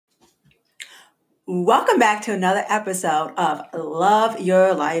Welcome back to another episode of Love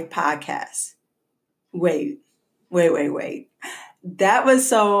Your Life podcast. Wait. That was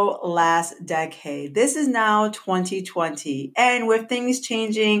so last decade. This is now 2020. And with things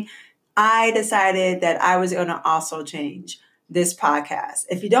changing, I decided that I was going to also change this podcast.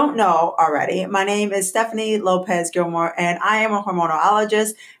 If you don't know already, my name is Stephanie Lopez Gilmore, and I am a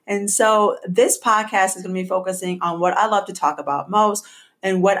hormonologist. And so this podcast is going to be focusing on what I love to talk about most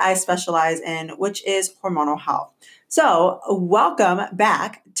and what I specialize in, which is hormonal health. So, welcome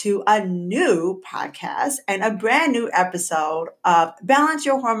back to a new podcast and a brand new episode of Balance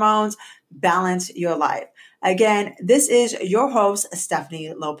Your Hormones, Balance Your Life. Again, this is your host,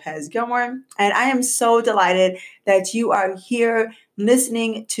 Stephanie Lopez Gilmore, and I am so delighted that you are here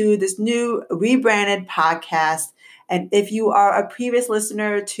listening to this new rebranded podcast. And if you are a previous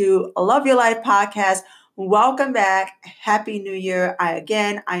listener to Love Your Life podcast, welcome back. Happy New Year. I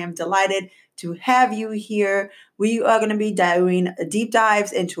am delighted to have you here. We are going to be doing deep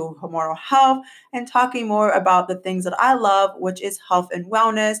dives into hormonal health and talking more about the things that I love, which is health and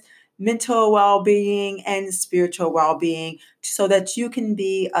wellness, mental well-being, and spiritual well-being, so that you can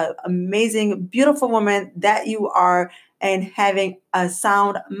be an amazing, beautiful woman that you are and having a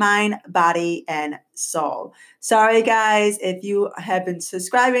sound mind, body, and soul. Sorry, guys, if you have been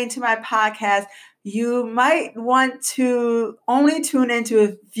subscribing to my podcast, you might want to only tune into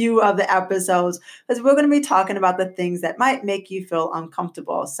a few of the episodes because we're going to be talking about the things that might make you feel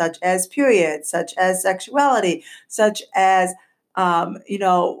uncomfortable, such as periods, such as sexuality, such as,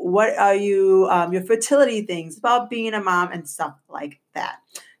 what are your fertility things, about being a mom and stuff like that.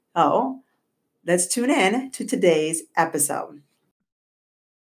 So let's tune in to today's episode.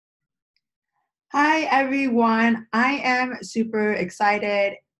 Hi, everyone. I am super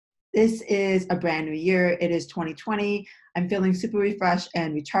excited. This is a brand new year. It is 2020. I'm feeling super refreshed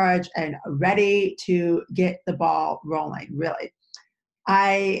and recharged and ready to get the ball rolling, really.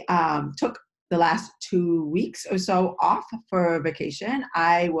 I took the last 2 weeks or so off for vacation.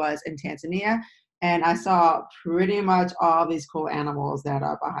 I was in Tanzania and I saw pretty much all these cool animals that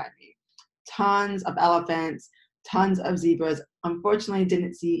are behind me. Tons of elephants, tons of zebras. Unfortunately,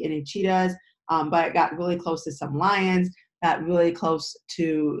 didn't see any cheetahs, but I got really close to some lions, got really close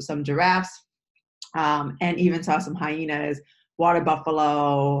to some giraffes, and even saw some hyenas, water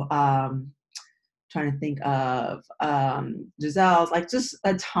buffalo, trying to think of gazelles, like just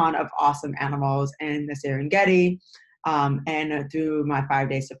a ton of awesome animals in the Serengeti, and through my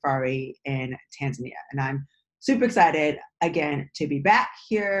 5-day safari in Tanzania. And I'm super excited, again, to be back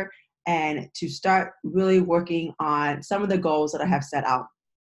here and to start really working on some of the goals that I have set out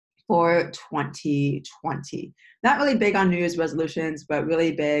for 2020. Not really big on New Year's resolutions, but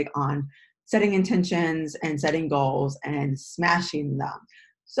really big on setting intentions and setting goals and smashing them.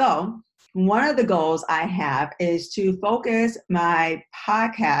 So one of the goals I have is to focus my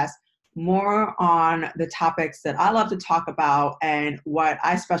podcast more on the topics that I love to talk about and what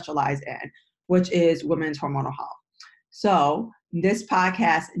I specialize in, which is women's hormonal health. So this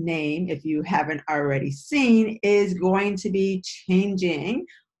podcast name, if you haven't already seen, is going to be changing,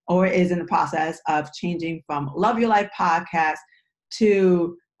 or is in the process of changing, from Love Your Life podcast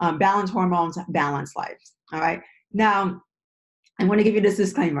to Balance Hormones, Balance Life. All right. Now, I want to give you this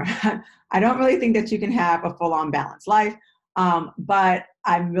disclaimer. I don't really think that you can have a full-on balanced life, but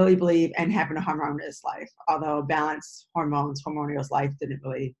I really believe in having a harmonious life, although balanced hormones, harmonious life didn't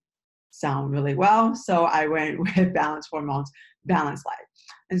really sound really well. So I went with balanced hormones, balanced life.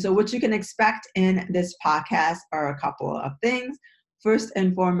 And so what you can expect in this podcast are a couple of things. First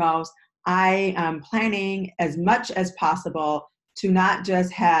and foremost, I am planning as much as possible to not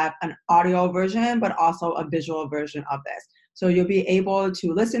just have an audio version, but also a visual version of this. So you'll be able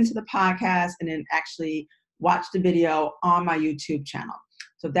to listen to the podcast and then actually watch the video on my YouTube channel.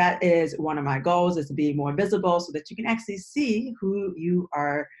 So that is one of my goals, is to be more visible so that you can actually see who you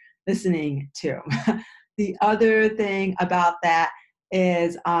are listening to. The other thing about that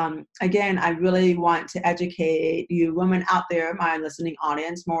is, again, I really want to educate you women out there, my listening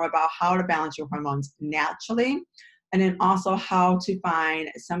audience, more about how to balance your hormones naturally, and then also how to find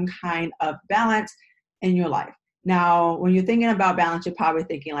some kind of balance in your life. Now, when you're thinking about balance, you're probably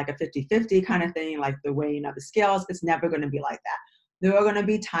thinking like a 50-50 kind of thing, like the weighing of the scales. It's never going to be like that. There are going to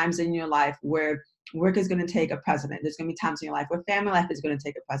be times in your life where work is going to take a precedent. There's going to be times in your life where family life is going to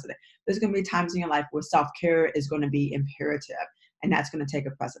take a precedent. There's going to be times in your life where self-care is going to be imperative, and that's going to take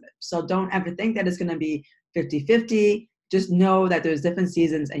a precedent. So don't ever think that it's going to be 50-50. Just know that there's different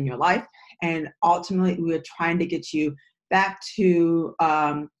seasons in your life, and ultimately we're trying to get you back to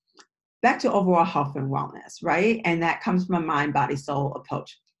overall health and wellness, right? And that comes from a mind, body, soul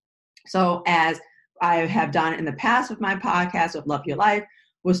approach. So as I have done in the past with my podcast of Love Your Life.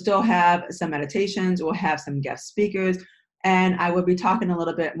 We'll still have some meditations. We'll have some guest speakers. And I will be talking a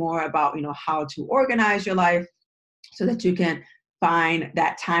little bit more about, how to organize your life so that you can find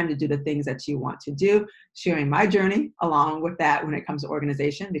that time to do the things that you want to do, sharing my journey along with that when it comes to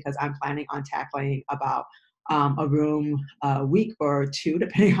organization, because I'm planning on tackling about a room a week or two,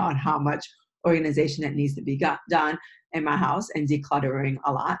 depending on how much organization that needs to be done in my house and decluttering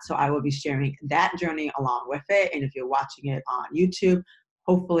a lot. So I will be sharing that journey along with it. And if you're watching it on YouTube,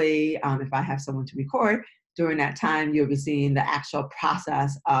 hopefully, if I have someone to record during that time, you'll be seeing the actual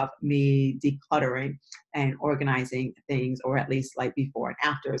process of me decluttering and organizing things, or at least like before and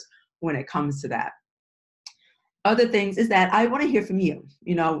afters when it comes to that. Other things is that I want to hear from you.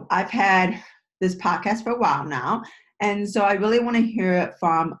 I've had this podcast for a while now, and so I really want to hear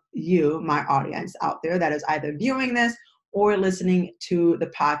from you, my audience out there that is either viewing this or listening to the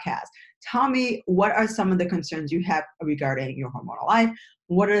podcast. Tell me, what are some of the concerns you have regarding your hormonal life?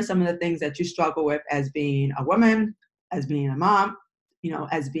 What are some of the things that you struggle with as being a woman, as being a mom,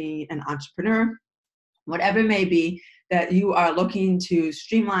 as being an entrepreneur, whatever it may be that you are looking to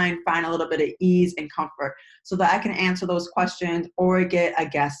streamline, find a little bit of ease and comfort so that I can answer those questions or get a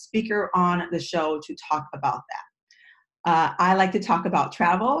guest speaker on the show to talk about that. I like to talk about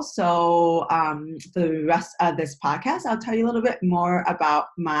travel. So for the rest of this podcast, I'll tell you a little bit more about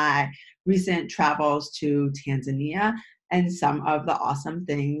my recent travels to Tanzania and some of the awesome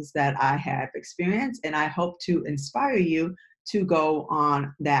things that I have experienced. And I hope to inspire you to go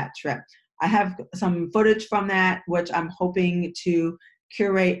on that trip. I have some footage from that, which I'm hoping to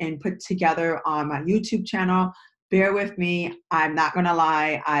curate and put together on my YouTube channel. Bear with me. I'm not going to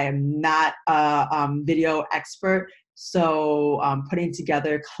lie. I am not a video expert. So putting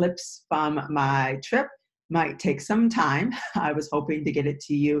together clips from my trip might take some time. I was hoping to get it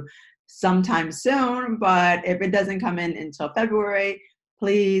to you sometime soon, but if it doesn't come in until February,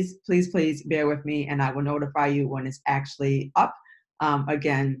 please, please, please bear with me and I will notify you when it's actually up.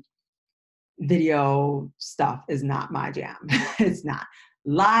 Again, video stuff is not my jam. It's not.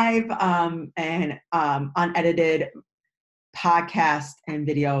 Live and unedited podcasts and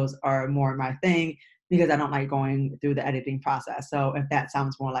videos are more my thing because I don't like going through the editing process. So if that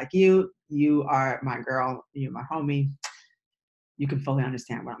sounds more like you, you are my girl, you're my homie. You can fully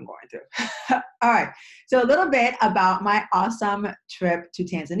understand what I'm going through. All right. So a little bit about my awesome trip to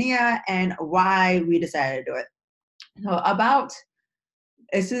Tanzania and why we decided to do it. So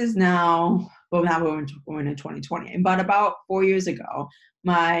this is now, well, now we're in 2020, but about 4 years ago,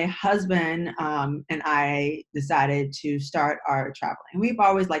 my husband and I decided to start our traveling. We've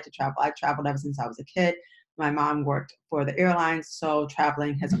always liked to travel. I've traveled ever since I was a kid. My mom worked for the airlines, so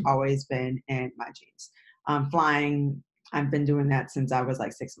traveling has always been in my genes. Flying, I've been doing that since I was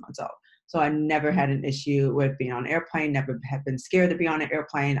like 6 months old. So I never had an issue with being on an airplane, never have been scared to be on an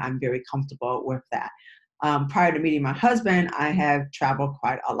airplane. I'm very comfortable with that. Prior to meeting my husband, I have traveled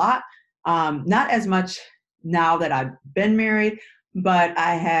quite a lot. Not as much now that I've been married, but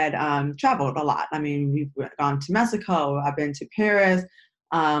I had traveled a lot. I mean, we've gone to Mexico, I've been to Paris.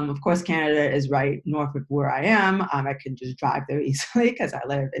 Of course, Canada is right north of where I am. I can just drive there easily because I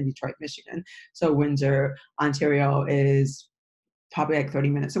live in Detroit, Michigan. So Windsor, Ontario is probably like 30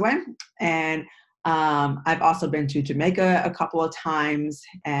 minutes away. And I've also been to Jamaica a couple of times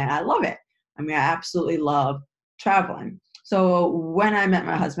and I love it. I mean, I absolutely love traveling. So when I met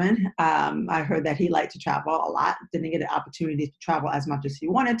my husband, I heard that he liked to travel a lot. Didn't get the opportunity to travel as much as he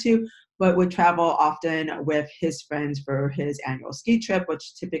wanted to, but would travel often with his friends for his annual ski trip,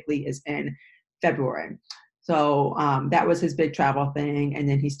 which typically is in February. So that was his big travel thing. And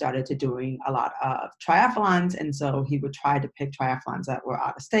then he started to doing a lot of triathlons. And so he would try to pick triathlons that were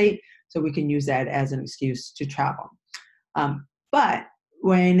out of state so we can use that as an excuse to travel. But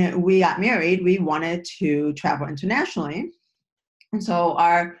when we got married, we wanted to travel internationally. And so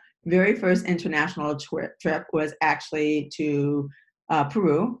our very first international trip was actually to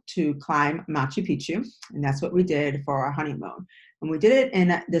Peru to climb Machu Picchu. And that's what we did for our honeymoon. And we did it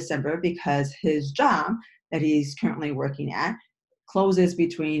in December because his job that he's currently working at closes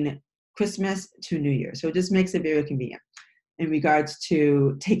between Christmas to New Year. So it just makes it very convenient in regards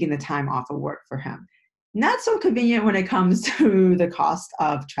to taking the time off of work for him. Not so convenient when it comes to the cost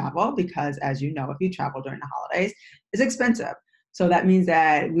of travel because, as you know, if you travel during the holidays, it's expensive. So that means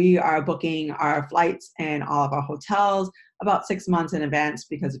that we are booking our flights and all of our hotels about 6 months in advance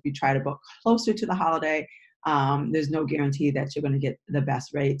because if you try to book closer to the holiday, there's no guarantee that you're going to get the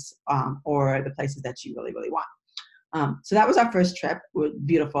best rates or the places that you really, really want. So that was our first trip. It was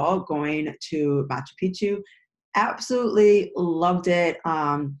beautiful going to Machu Picchu. Absolutely loved it.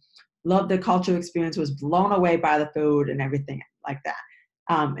 loved the cultural experience, was blown away by the food and everything like that.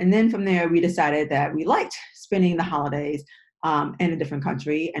 And then from there, we decided that we liked spending the holidays in a different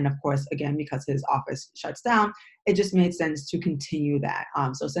country. And of course, again, because his office shuts down, it just made sense to continue that.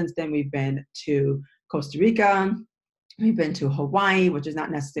 So since then, we've been to Costa Rica, we've been to Hawaii, which is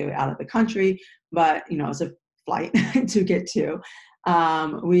not necessarily out of the country, but it's a flight to get to.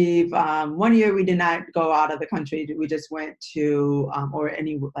 We've 1 year we did not go out of the country. We just went to we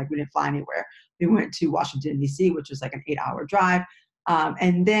didn't fly anywhere. We went to Washington D.C., which was like an 8-hour drive.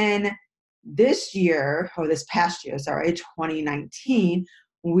 And then this past year, 2019,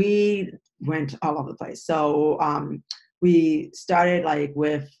 we went all over the place. So we started like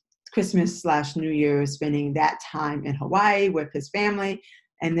with Christmas/New Year, spending that time in Hawaii with his family.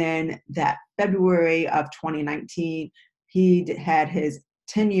 And then that February of 2019, he had his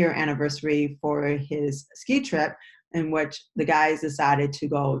 10-year anniversary for his ski trip, in which the guys decided to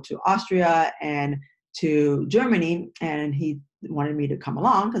go to Austria and to Germany. And he wanted me to come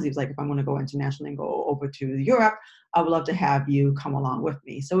along because he was like, if I'm going to go internationally and go over to Europe, I would love to have you come along with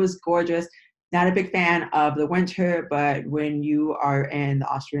me. So it was gorgeous. Not a big fan of the winter, but when you are in the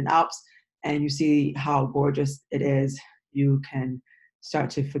Austrian Alps and you see how gorgeous it is, you can start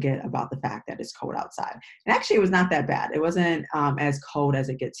to forget about the fact that it's cold outside. And actually, it was not that bad. It wasn't as cold as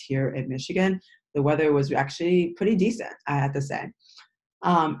it gets here in Michigan. The weather was actually pretty decent, I have to say.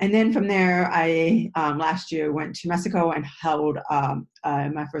 And then from there, I last year went to Mexico and held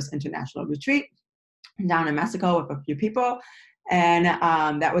my first international retreat down in Mexico with a few people. And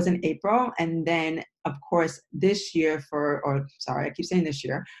that was in April. And then, of course, this year I keep saying this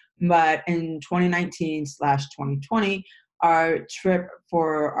year, but in 2019/2020, our trip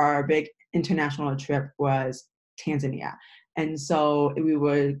for our big international trip was Tanzania. And so we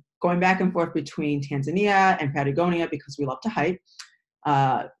were going back and forth between Tanzania and Patagonia because we love to hike.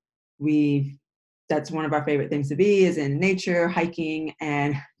 That's one of our favorite things to be, is in nature, hiking.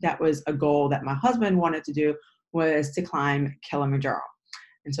 And that was a goal that my husband wanted to do, was to climb Kilimanjaro.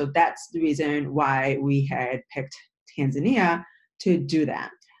 And so that's the reason why we had picked Tanzania to do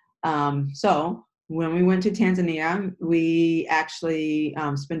that. So when we went to Tanzania, we actually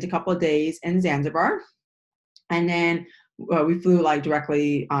spent a couple of days in Zanzibar. And then we flew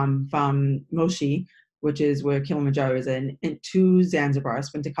directly from Moshi, which is where Kilimanjaro is, into Zanzibar,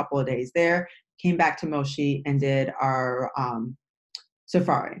 spent a couple of days there, came back to Moshi and did our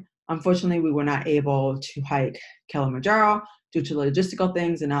safari. Unfortunately, we were not able to hike Kilimanjaro due to logistical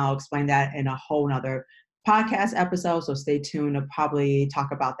things, and I'll explain that in a whole nother podcast episode, so stay tuned. I'll probably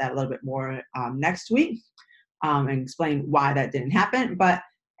talk about that a little bit more next week and explain why that didn't happen. But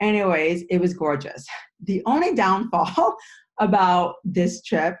anyways, it was gorgeous. The only downfall about this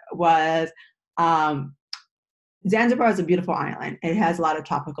trip was Zanzibar is a beautiful island. It has a lot of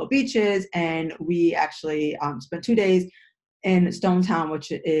tropical beaches, and we actually spent 2 days in Stone Town,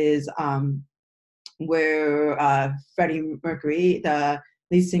 which is where Freddie Mercury, the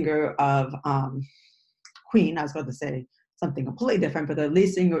lead singer of Queen, I was going to say something completely different, but the lead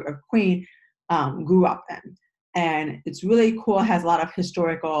singer of Queen grew up in. And it's really cool, it has a lot of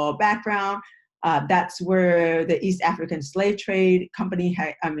historical background. That's where the East African slave trade company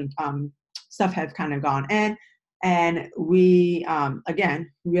stuff have kind of gone in. And we, again,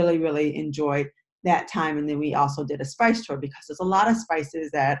 really, really enjoyed that time. And then we also did a spice tour, because there's a lot of spices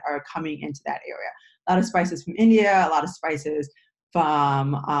that are coming into that area. A lot of spices from India, a lot of spices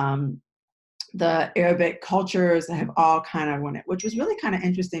from the Arabic cultures that have all kind of went in, which was really kind of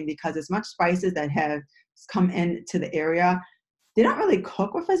interesting, because as much spices that have come into the area, they don't really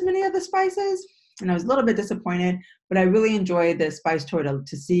cook with as many of the spices. And I was a little bit disappointed, but I really enjoyed the spice tour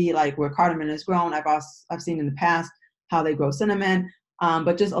to see where cardamom is grown. I've seen in the past how they grow cinnamon,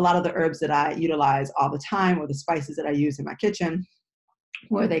 but just a lot of the herbs that I utilize all the time, or the spices that I use in my kitchen,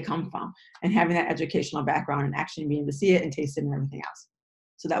 where they come from, and having that educational background and actually being able to see it and taste it and everything else.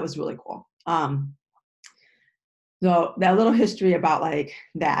 So that was really cool. So that little history about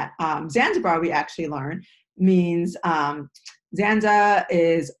that. Zanzibar, we actually learned, means Zanza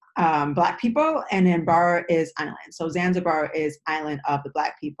is Black people, and then Bar is island. So Zanzibar is island of the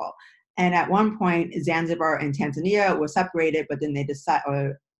Black people. And at one point, Zanzibar and Tanzania were separated, but then they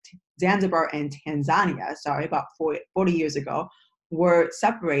decided, Zanzibar and Tanzania, about 40 years ago, were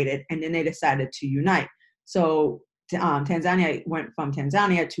separated, and then they decided to unite. So Tanzania went from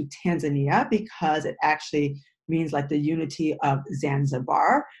Tanzania to Tanzania, because it actually means the unity of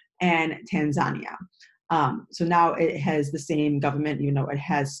Zanzibar and Tanzania. So now it has the same government, even though it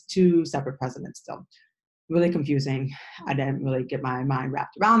has two separate presidents still. Really confusing. I didn't really get my mind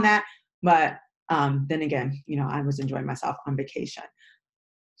wrapped around that. But then again, I was enjoying myself on vacation.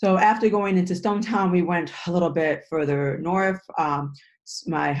 So after going into Stonetown, we went a little bit further north.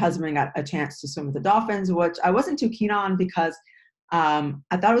 My husband got a chance to swim with the dolphins, which I wasn't too keen on because I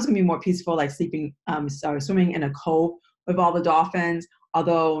thought it was going to be more peaceful, like swimming in a cove with all the dolphins.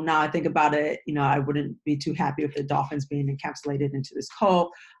 Although now I think about it, I wouldn't be too happy with the dolphins being encapsulated into this cove.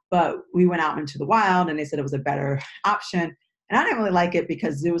 But we went out into the wild and they said it was a better option. And I didn't really like it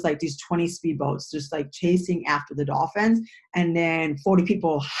because there was like these 20 speedboats just like chasing after the dolphins, and then 40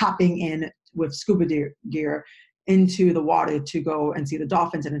 people hopping in with scuba gear into the water to go and see the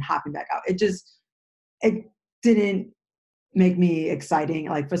dolphins and then hopping back out. It didn't make me exciting.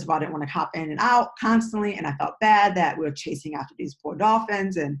 Like, first of all, I didn't want to hop in and out constantly. And I felt bad that we were chasing after these poor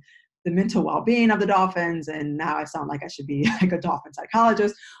dolphins and the mental well-being of the dolphins. And now I sound like I should be like a dolphin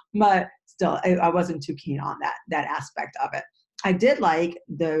psychologist, but still, I wasn't too keen on that aspect of it. I did like,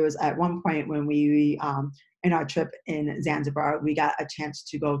 there was at one point when we, in our trip in Zanzibar, we got a chance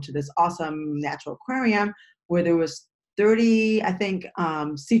to go to this awesome natural aquarium where there was 30, I think,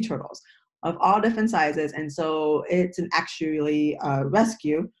 sea turtles of all different sizes. And so it's actually a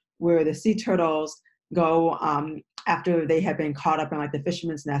rescue where the sea turtles go after they have been caught up in like the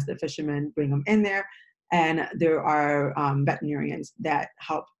fisherman's nest. The fishermen bring them in there, and there are veterinarians that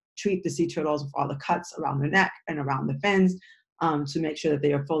help treat the sea turtles with all the cuts around their neck and around the fins to make sure that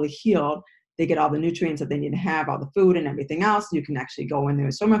they are fully healed. They get all the nutrients that they need to have, all the food and everything else. You can actually go in there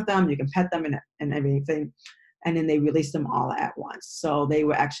and swim with them. You can pet them and everything. And then they release them all at once. So they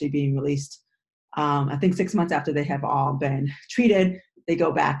were actually being released, I think 6 months after they have all been treated, they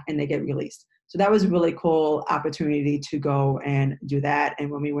go back and they get released. So that was a really cool opportunity to go and do that. And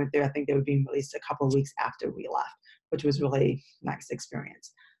when we went there, I think they were being released a couple of weeks after we left, which was really nice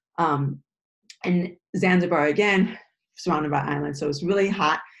experience. And Zanzibar, again, surrounded by islands. So it's really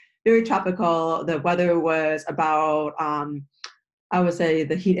hot, very tropical. The weather was about, I would say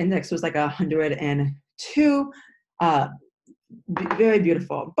the heat index was like 102, very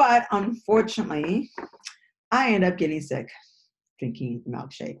beautiful. But unfortunately, I ended up getting sick drinking the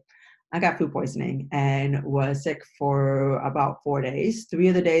milkshake. I got food poisoning and was sick for about 4 days. 3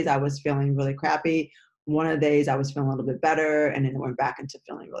 of the days I was feeling really crappy. One of the days I was feeling a little bit better, and then it went back into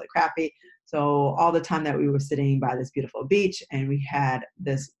feeling really crappy. So all the time that we were sitting by this beautiful beach and we had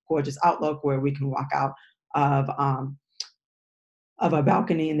this gorgeous outlook where we can walk out of a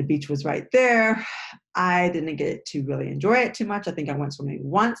balcony and the beach was right there, I didn't get to really enjoy it too much. I think I went swimming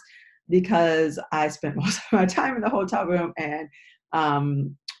once because I spent most of my time in the hotel room and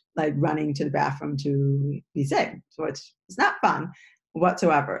like running to the bathroom to be sick. So it's not fun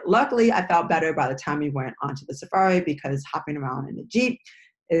whatsoever. Luckily, I felt better by the time we went onto the safari, because hopping around in the Jeep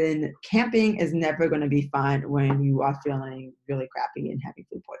and camping is never going to be fun when you are feeling really crappy and having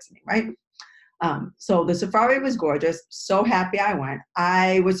food poisoning, right? So the safari was gorgeous. So happy I went.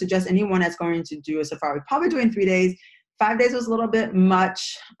 I would suggest anyone that's going to do a safari, probably doing 3 days. 5 days was a little bit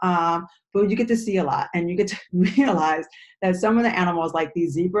much, but you get to see a lot, and you get to realize that some of the animals, like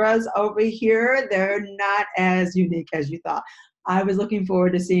these zebras over here, they're not as unique as you thought. I was looking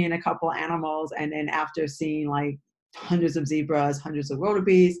forward to seeing a couple animals, and then after seeing like hundreds of zebras, hundreds of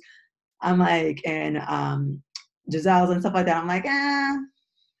wildebeest, I'm like, and gazelles and stuff like that, I'm like,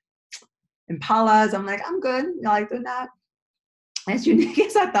 impalas, I'm like, I'm good. Like, they're not as unique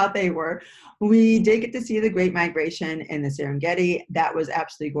as I thought they were. We did get to see the Great Migration in the Serengeti. That was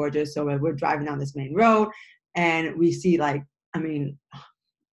absolutely gorgeous. So we're driving down this main road and we see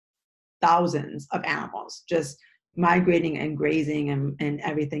thousands of animals just migrating and grazing and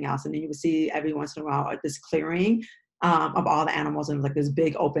everything else. And then you would see every once in a while this clearing of all the animals in like this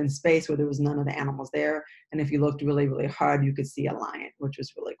big open space where there was none of the animals there. And if you looked really, really hard, you could see a lion, which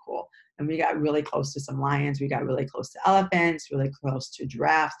was really cool. And we got really close to some lions. We got really close to elephants, really close to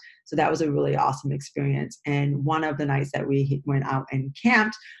giraffes. So that was a really awesome experience. And one of the nights that we went out and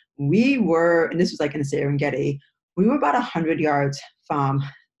camped, and this was like in the Serengeti, we were about 100 yards from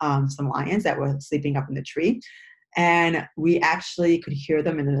some lions that were sleeping up in the tree. And we actually could hear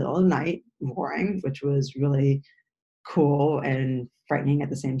them in the middle of the night roaring, which was really cool and frightening at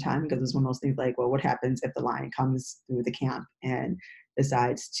the same time, because it's one of those things like, well, what happens if the lion comes through the camp and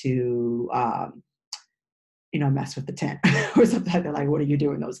decides to mess with the tent or something like that? Like, what do you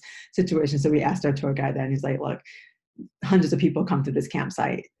do in those situations? So we asked our tour guide that, and he's like, look, hundreds of people come to this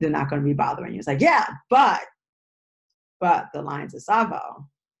campsite, they're not going to be bothering you. It's like, yeah, but the lions of Tsavo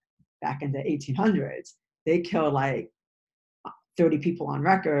back in the 1800s, they killed like 30 people on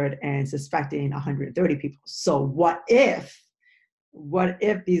record and suspecting 130 people. So what if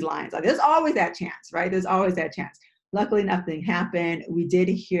these lions there's always that chance, right? There's always that chance. Luckily, nothing happened. We did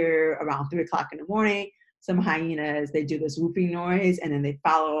hear around 3 o'clock in the morning, some hyenas, they do this whooping noise and then they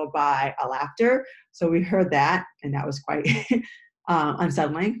follow by a laughter. So we heard that, and that was quite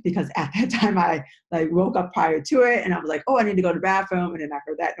unsettling, because at that time I woke up prior to it and I was like, oh, I need to go to the bathroom. And then I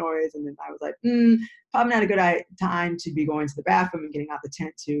heard that noise. And then I was like, probably not a good time to be going to the bathroom and getting out the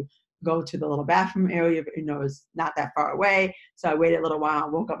tent to go to the little bathroom area. But, it's not that far away. So I waited a little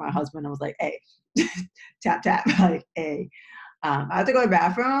while, woke up my husband, and was like, hey, tap, tap, like, hey, I have to go to the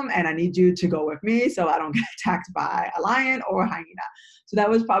bathroom and I need you to go with me so I don't get attacked by a lion or a hyena. So that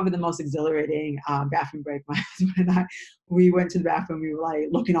was probably the most exhilarating bathroom break. My husband and we went to the bathroom. We were like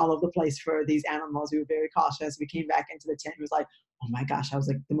looking all over the place for these animals. We were very cautious. We came back into the tent. It was like, oh my gosh, that was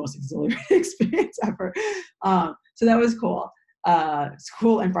like the most exhilarating experience ever. So that was cool. It's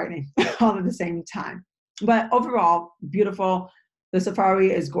cool and frightening all at the same time. But overall, beautiful. The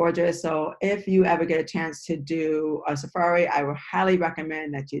safari is gorgeous. So if you ever get a chance to do a safari, I would highly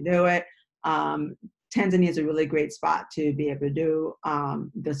recommend that you do it. Tanzania is a really great spot to be able to do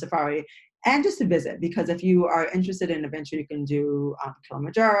the safari and just to visit, because if you are interested in adventure, you can do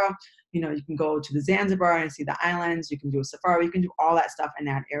Kilimanjaro, you can go to the Zanzibar and see the islands, you can do a safari, you can do all that stuff in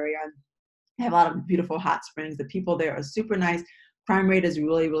that area. They have a lot of beautiful hot springs. The people there are super nice. Crime rate is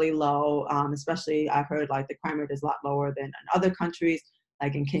really, really low, especially I heard like the crime rate is a lot lower than in other countries,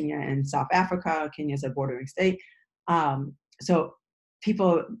 like in Kenya and South Africa. Kenya is a bordering state. So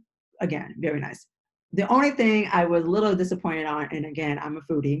people, again, very nice. The only thing I was a little disappointed on, and again, I'm a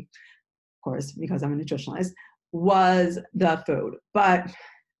foodie, of course, because I'm a nutritionalist, was the food. But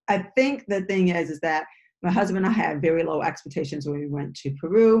I think the thing is that my husband and I had very low expectations when we went to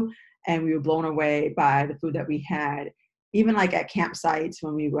Peru, and we were blown away by the food that we had. Even like at campsites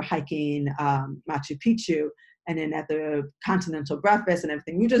when we were hiking Machu Picchu, and then at the continental breakfast and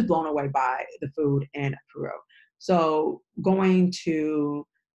everything, we were just blown away by the food in Peru. So going to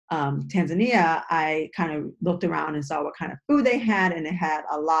Tanzania, I kind of looked around and saw what kind of food they had, and it had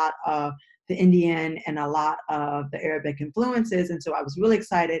a lot of the Indian and a lot of the Arabic influences. And so I was really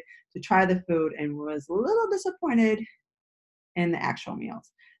excited to try the food and was a little disappointed in the actual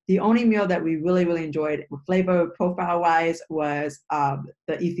meals. The only meal that we really, really enjoyed flavor profile wise was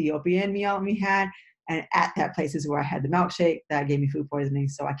the Ethiopian meal we had. And at that place is where I had the milkshake that gave me food poisoning.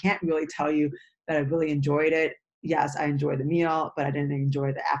 So I can't really tell you that I really enjoyed it. Yes, I enjoyed the meal, but I didn't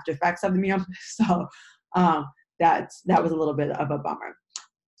enjoy the after effects of the meal. So that was a little bit of a bummer.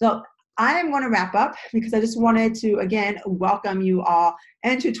 So I am going to wrap up because I just wanted to, again, welcome you all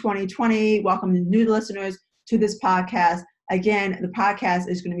into 2020. Welcome new listeners to this podcast. Again, the podcast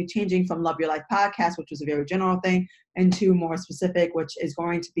is going to be changing from Love Your Life Podcast, which was a very general thing, into more specific, which is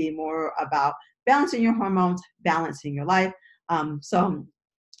going to be more about balancing your hormones, balancing your life. So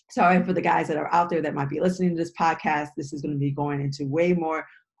sorry for the guys that are out there that might be listening to this podcast. This is going to be going into way more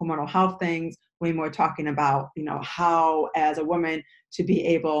hormonal health things, way more talking about, how as a woman to be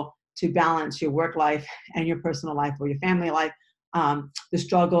able to balance your work life and your personal life or your family life, the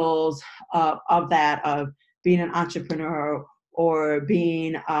struggles of that, of being an entrepreneur or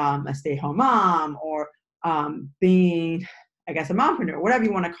being a stay-at-home mom or being, I guess, a mompreneur, whatever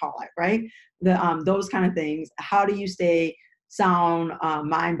you want to call it, right? Those kind of things. How do you stay sound,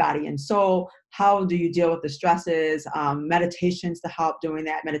 mind, body, and soul? How do you deal with the stresses? Meditations to help doing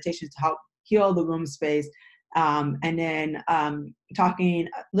that, meditations to help heal the womb space. And then talking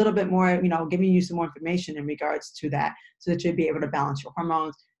a little bit more, giving you some more information in regards to that so that you'll be able to balance your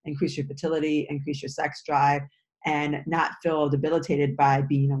hormones, increase your fertility, increase your sex drive, and not feel debilitated by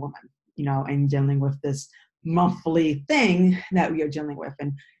being a woman, and dealing with this monthly thing that we are dealing with.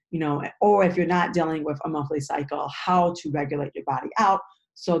 And, or if you're not dealing with a monthly cycle, how to regulate your body out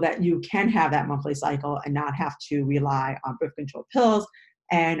so that you can have that monthly cycle and not have to rely on birth control pills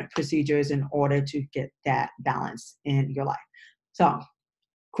and procedures in order to get that balance in your life. So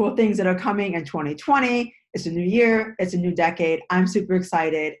cool things that are coming in 2020. It's a new year. It's a new decade. I'm super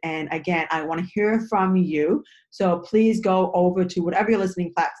excited. And again, I want to hear from you. So please go over to whatever your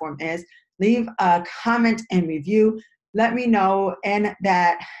listening platform is. Leave a comment and review. Let me know in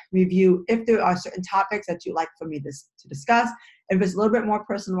that review if there are certain topics that you'd like for me to discuss. If it's a little bit more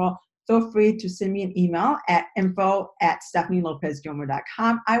personal, feel free to send me an email at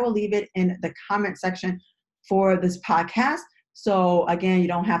info@stephanielopezgilmore.com. I will leave it in the comment section for this podcast. So again, you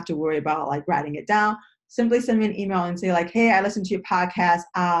don't have to worry about writing it down. Simply send me an email and say hey, I listened to your podcast.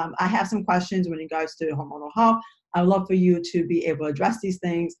 I have some questions in regards to hormonal health. I would love for you to be able to address these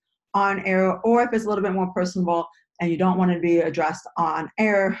things on air, or if it's a little bit more personable and you don't want to be addressed on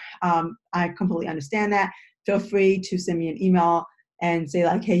air, I completely understand that. Feel free to send me an email and say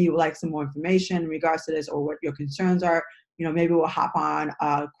hey, you would like some more information in regards to this or what your concerns are. Maybe we'll hop on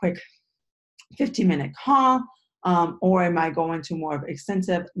a quick 15-minute call, or am I going to more of an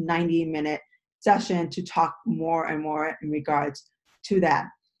extensive 90-minute session to talk more and more in regards to that?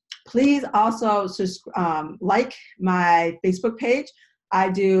 Please also like my Facebook page. I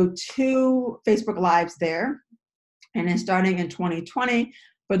do 2 Facebook Lives there. And then starting in 2020,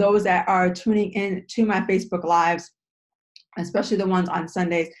 for those that are tuning in to my Facebook Lives, especially the ones on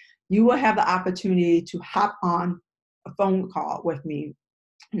Sundays, you will have the opportunity to hop on a phone call with me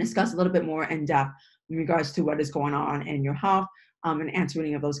and discuss a little bit more in depth in regards to what is going on in your health, and answer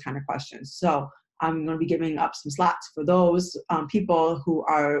any of those kind of questions. So I'm going to be giving up some slots for those people who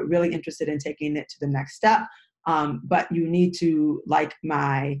are really interested in taking it to the next step. But you need to like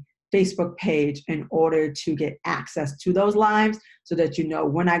my Facebook page in order to get access to those lives, so that you know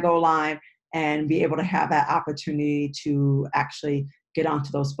when I go live and be able to have that opportunity to actually get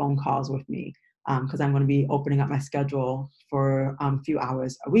onto those phone calls with me. Because I'm going to be opening up my schedule for a few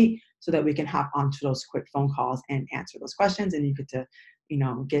hours a week, so that we can hop onto those quick phone calls and answer those questions, and you get to,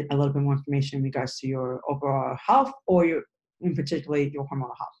 get a little bit more information in regards to your overall health, or in particularly your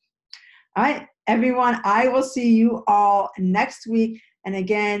hormonal health. All right, everyone, I will see you all next week. And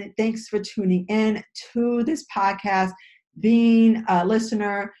again, thanks for tuning in to this podcast, being a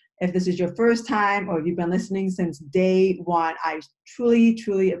listener. If this is your first time, or if you've been listening since day one, I truly,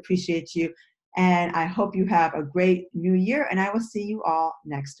 truly appreciate you. And I hope you have a great new year, and I will see you all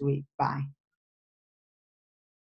next week. Bye.